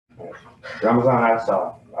Ramazan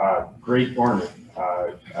Attasauov, great tournament.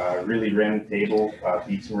 Really ran the table,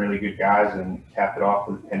 beat some really good guys, and capped it off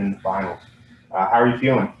with a pin in the finals. How are you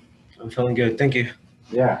feeling? I'm feeling good, thank you.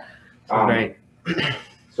 Yeah. Great.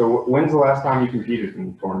 So when's the last time you competed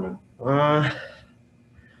in the tournament?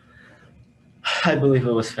 I believe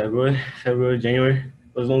it was February, January.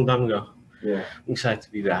 It was a long time ago. Yeah. I'm excited to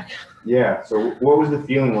be back. Yeah. So what was the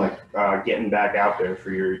feeling like getting back out there for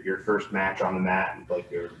your first match on the mat, and like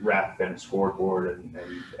your ref and scoreboard and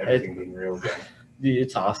everything being real again?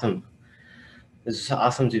 It's awesome. It's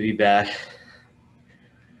awesome to be back.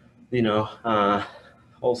 You know,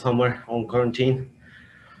 all summer on quarantine.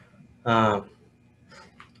 All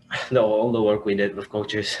the work we did with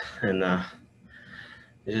coaches, and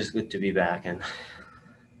it's just good to be back and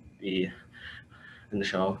be in the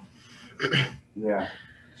show. Yeah.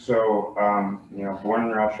 So, born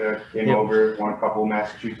in Russia, came Yep. over, won a couple of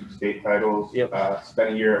Massachusetts state titles, Yep.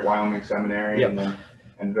 Spent a year at Wyoming Seminary, Yep. and then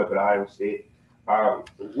ended up at Iowa State.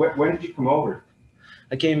 When did you come over?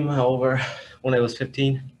 I came over when I was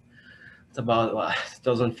 15. It's about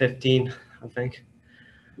 2015, I think.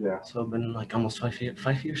 Yeah. So I've been like almost 5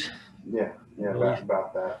 years. Yeah, Really?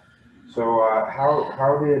 about that. So,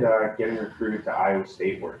 how did getting recruited to Iowa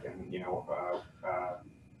State work, and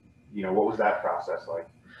what was that process like?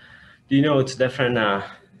 It's different.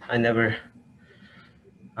 I never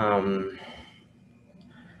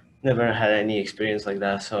had any experience like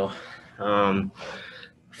that. So,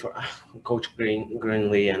 for Coach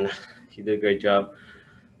Greenlee, and he did a great job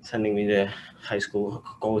sending me to high school,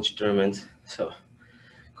 college tournaments. So,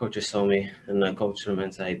 coaches saw me in the college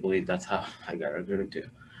tournaments. I believe that's how I got recruited to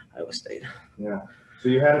Iowa State. Yeah. So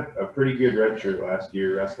you had a pretty good red shirt last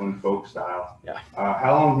year, wrestling folk style. Yeah.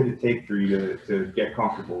 How long did it take for you to get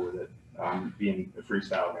comfortable with it, being a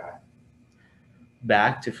freestyle guy?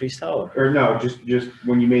 Back to freestyle? Or no, just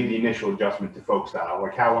when you made the initial adjustment to folk style,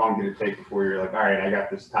 like how long did it take before you're like, all right, I got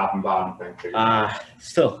this top and bottom thing figured out? I'm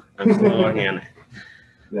still working on it.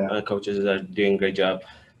 Yeah. Coaches are doing a great job.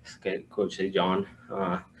 Coach John,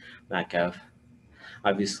 Matt Kev.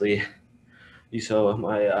 Obviously, you saw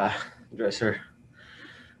my dresser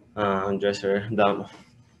is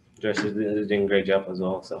doing a great job as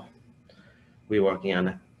well. So we're working on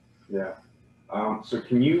it. Yeah. So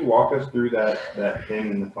can you walk us through that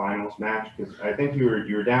pin in the finals match? Because I think you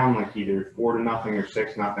were down like either 4-0 or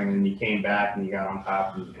 6-0, and you came back and you got on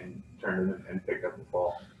top and turned it and picked up the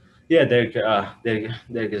fall. Yeah, Derek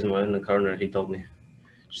is in the corner. He told me,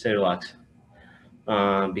 stay relaxed,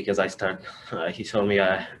 because he told me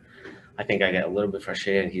I think I get a little bit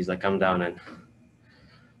frustrated. He's like, come down, and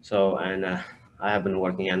I have been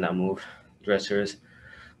working on that move, dresser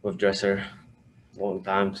a long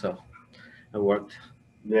time, so it worked.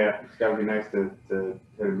 Yeah, it's gotta be nice to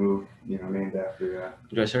move, named after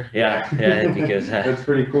dresser. Yeah, because that's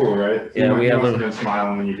pretty cool, right? Yeah, you must have been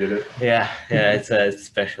smiling when you did it. Yeah, it's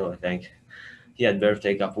special. I think he had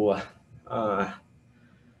birthday couple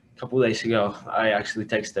days ago. I actually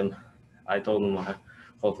texted him. I told him,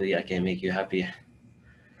 hopefully I can make you happy.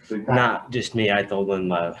 So not just me. I told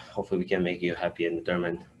him, hopefully we can make you happy in the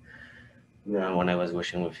tournament. Yeah. When I was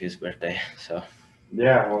wishing with his birthday, so.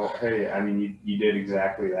 Yeah, well, hey, I mean, you did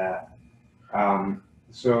exactly that.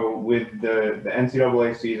 So with the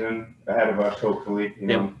NCAA season ahead of us, hopefully,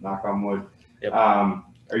 knock on wood. Yep.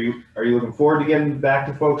 Are you looking forward to getting back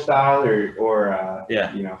to folk style, or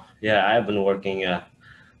yeah, Yeah, I've been working.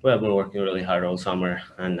 We have been working really hard all summer,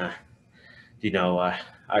 and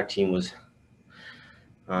our team was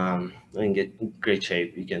in great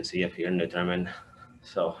shape. You can see up here in the tournament.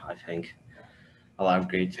 So I think a lot of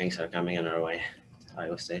great things are coming in our way.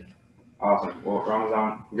 Iowa State. Awesome. Well,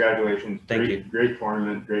 Ramazan, congratulations. Thank you. Great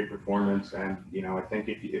tournament, great performance, and I think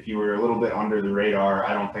if you were a little bit under the radar,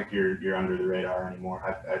 I don't think you're under the radar anymore.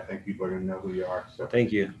 I think people are going to know who you are. So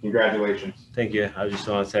thank you. Congratulations. Thank you. I just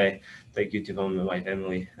want to say thank you to my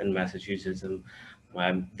family in Massachusetts and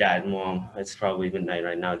my dad and mom. It's probably midnight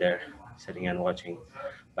right now. They're sitting and watching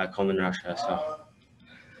back home in Russia. So,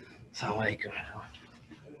 Assalamu alaikum.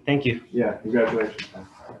 Thank you. Yeah, congratulations.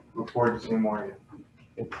 Look forward to seeing more of you.